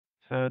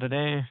So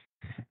today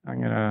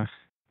I'm gonna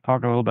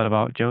talk a little bit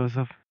about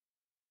Joseph,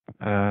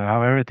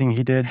 how everything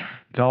he did,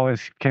 it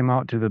always came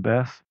out to the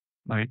best.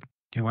 Like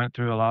he went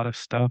through a lot of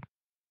stuff.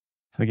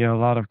 I get a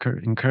lot of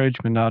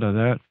encouragement out of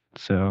that.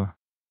 So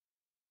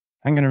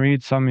I'm gonna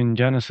read some in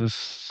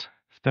Genesis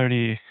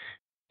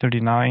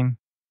 30:39.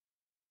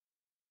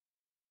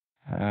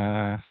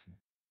 Uh,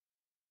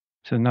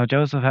 so now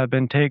Joseph had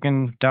been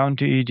taken down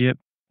to Egypt,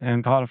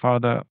 and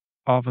Potiphar, the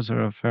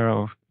officer of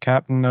Pharaoh,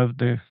 captain of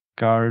the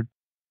guard,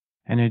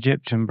 an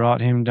Egyptian, brought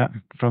him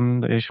down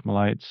from the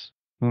Ishmaelites,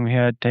 whom he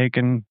had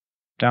taken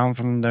down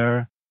from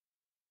there.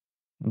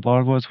 The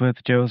Lord was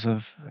with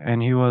Joseph,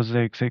 and he was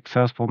a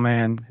successful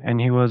man,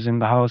 and he was in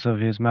the house of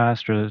his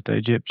master, the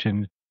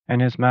Egyptian.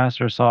 And his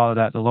master saw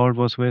that the Lord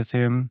was with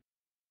him,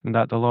 and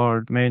that the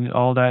Lord made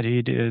all that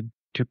he did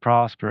to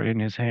prosper in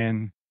his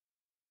hand.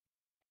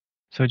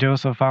 So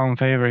Joseph found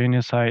favor in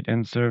his sight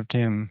and served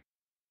him.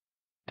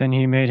 Then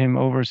he made him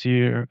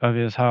overseer of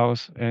his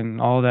house,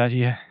 and all that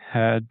he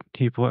had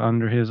he put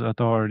under his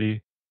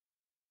authority.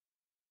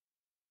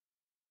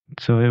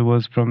 So it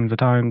was from the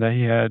time that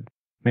he had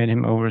made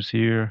him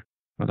overseer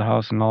of the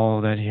house and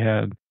all that he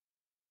had.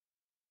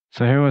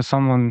 So here was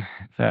someone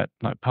that,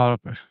 like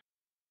Potiphar,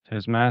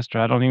 his master,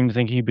 I don't even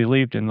think he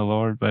believed in the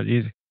Lord, but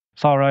he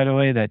saw right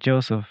away that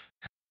Joseph,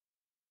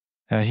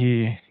 that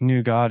he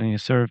knew God and he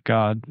served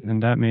God,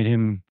 and that made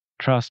him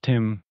trust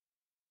him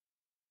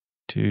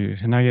to.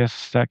 And I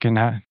guess that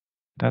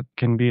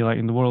can be like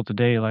in the world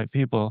today, like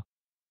people,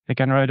 they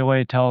can right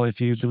away tell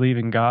if you believe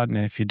in God and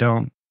if you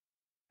don't,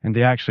 and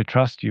they actually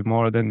trust you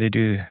more than they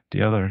do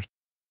the other.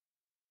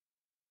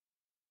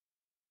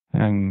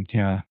 And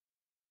yeah.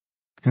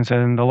 And said,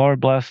 and the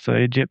Lord blessed the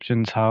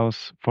Egyptian's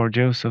house for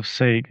Joseph's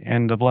sake,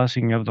 and the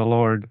blessing of the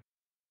Lord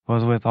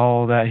was with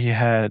all that he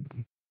had,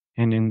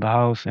 and in the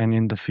house and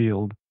in the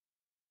field.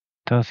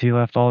 Thus he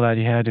left all that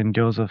he had in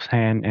Joseph's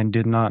hand, and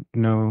did not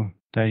know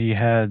that he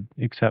had,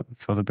 except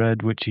for the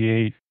bread which he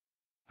ate.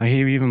 He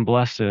even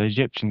blessed the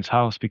Egyptian's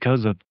house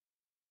because of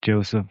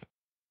Joseph.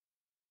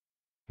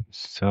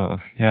 So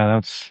yeah,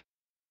 that's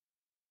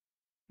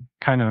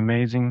kind of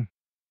amazing.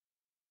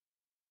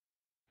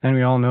 And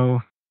we all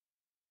know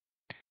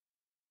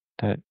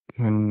that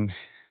when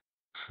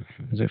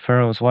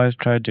Pharaoh's wife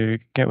tried to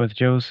get with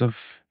Joseph,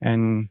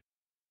 and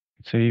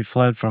so he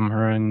fled from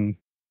her, and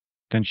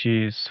then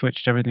she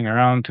switched everything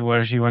around to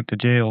where she went to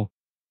jail,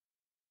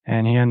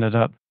 and he ended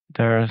up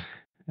there.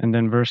 And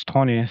then verse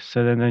 20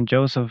 said, and then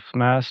Joseph's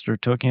master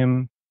took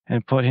him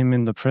and put him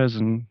in the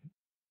prison,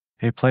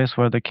 a place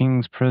where the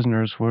king's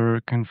prisoners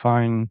were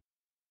confined.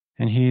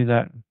 And he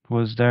that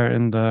was there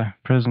in the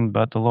prison,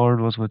 but the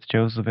Lord was with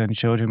Joseph, and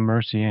showed him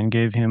mercy, and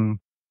gave him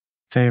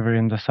favor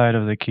in the sight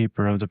of the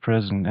keeper of the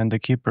prison. And the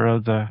keeper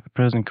of the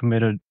prison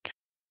committed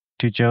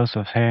to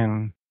Joseph's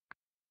hand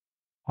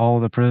all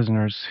the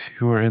prisoners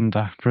who were in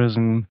the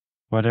prison,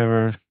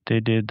 whatever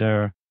they did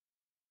there.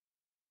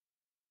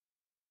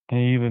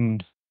 He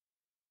even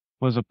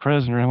was a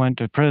prisoner and went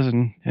to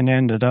prison and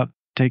ended up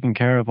taking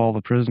care of all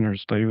the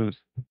prisoners. So he was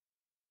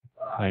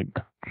like,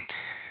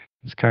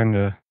 it's kind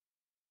of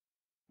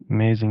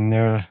amazing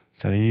there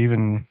that he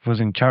even was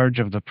in charge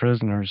of the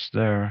prisoners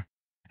there.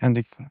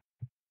 And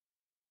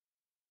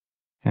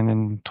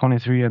in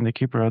 23, and the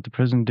keeper of the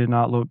prison did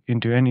not look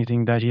into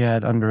anything that he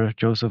had under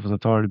Joseph's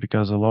authority,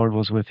 because the Lord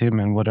was with him,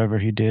 and whatever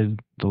he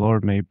did, the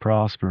Lord made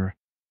prosper.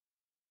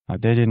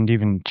 They didn't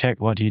even check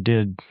what he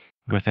did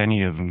with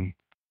any of them.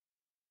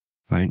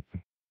 Like,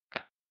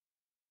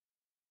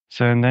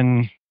 so, and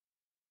then,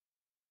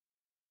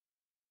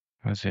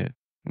 what's it?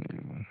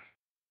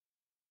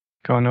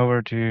 Going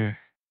over to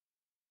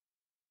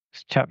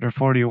chapter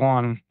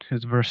 41,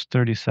 is verse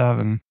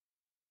 37.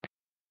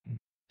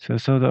 So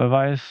the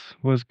advice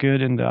was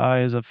good in the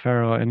eyes of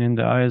Pharaoh and in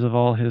the eyes of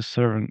all his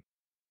servants.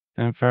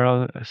 And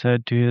Pharaoh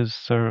said to his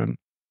servant,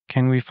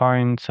 can we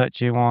find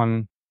such a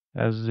one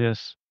as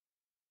this,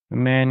 a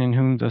man in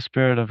whom the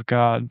Spirit of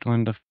God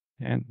dwelleth?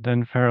 And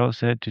then Pharaoh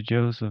said to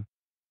Joseph,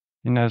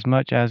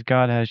 inasmuch as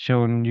God has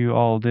shown you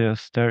all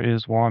this, there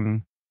is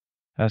one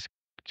as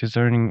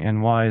discerning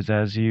and wise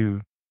as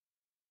you.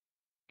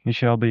 He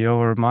shall be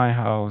over my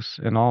house,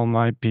 and all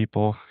my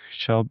people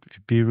shall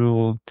be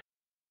ruled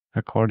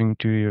according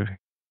to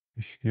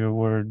your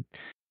word.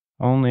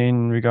 Only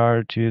in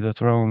regard to the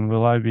throne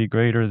will I be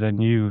greater than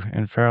you.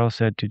 And Pharaoh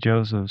said to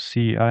Joseph,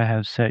 see, I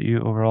have set you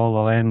over all the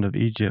land of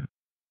Egypt.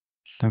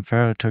 Then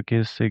Pharaoh took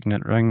his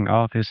signet ring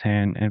off his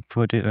hand and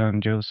put it on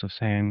Joseph's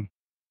hand.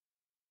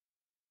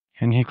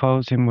 And he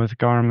clothed him with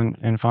garment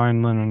and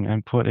fine linen,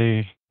 and put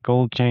a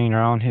gold chain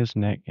around his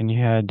neck. And he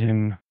had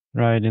him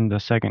ride in the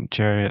second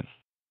chariot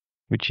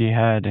which he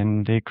had,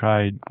 and they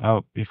cried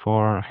out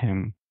before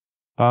him,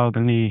 bow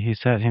the knee. He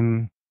set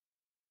him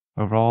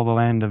over all the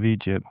land of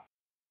Egypt.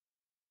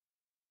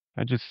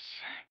 I just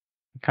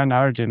kind of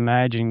hard to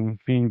imagine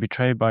being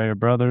betrayed by your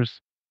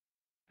brothers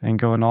and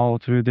going all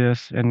through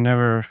this and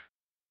never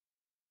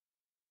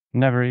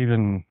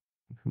even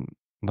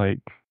like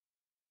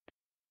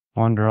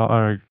wonder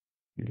or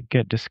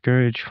get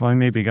discouraged. Well, he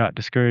maybe got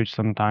discouraged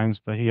sometimes,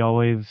 but he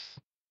always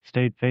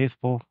stayed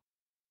faithful,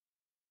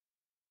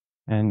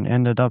 and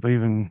ended up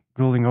even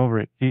ruling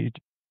over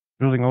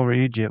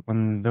Egypt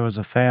when there was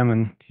a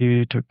famine.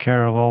 He took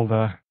care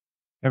of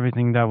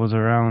everything that was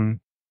around.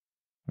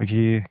 Like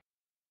he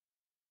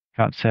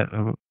got set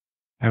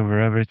over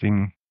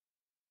everything.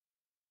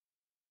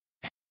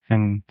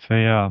 And so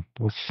yeah,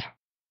 was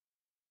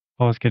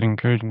always get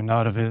encouragement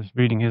out of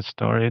reading his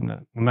story. And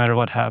no matter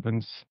what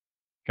happens,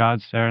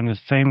 God's there, and the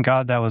same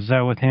God that was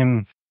there with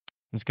him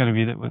is going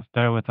to be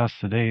there with us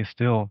today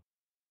still.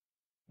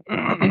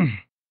 I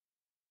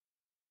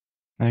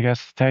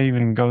guess that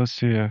even goes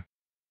to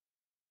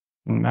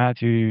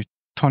Matthew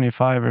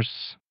 25,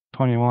 verse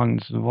 21.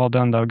 It says, "Well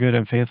done, thou good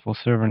and faithful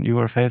servant. You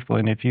are faithful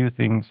in a few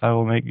things. I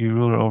will make you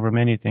ruler over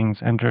many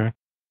things. Enter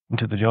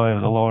into the joy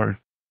of the Lord."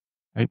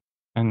 Right?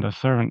 And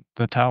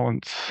the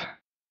talents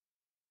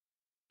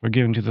were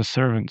given to the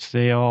servants.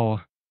 The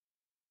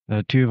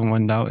two of them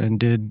went out and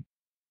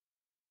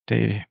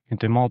they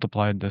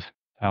multiplied the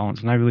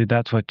talents. And I believe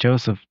that's what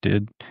Joseph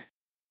did.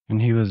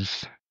 And he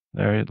was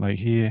there, like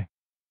he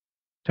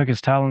took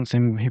his talents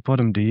and he put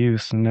them to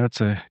use. And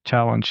that's a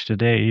challenge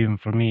today, even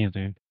for me,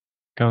 to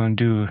go and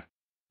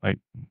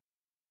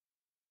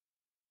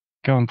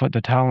go and put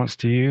the talents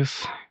to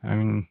use. I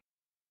mean,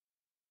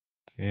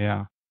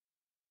 yeah,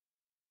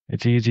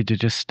 it's easy to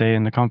just stay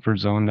in the comfort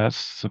zone.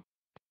 That's the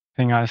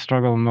thing I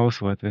struggle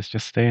most with, is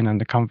just staying in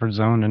the comfort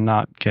zone and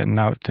not getting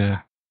out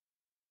to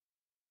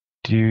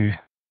do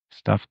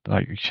stuff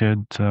like you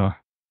should. So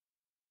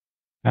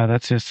yeah,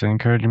 that's just the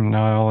encouragement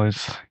I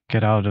always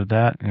get out of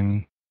that.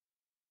 And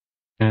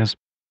that's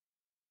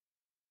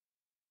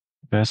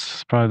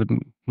probably the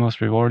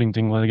most rewarding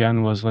thing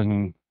was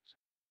when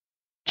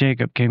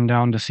Jacob came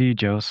down to see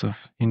Joseph.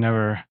 He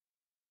never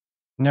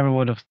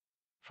would have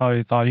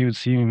probably thought he would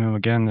see him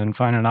again, and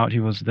finding out he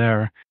was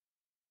there.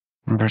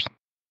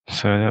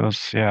 So that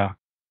was, yeah,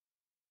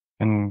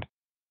 and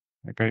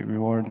a great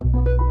reward.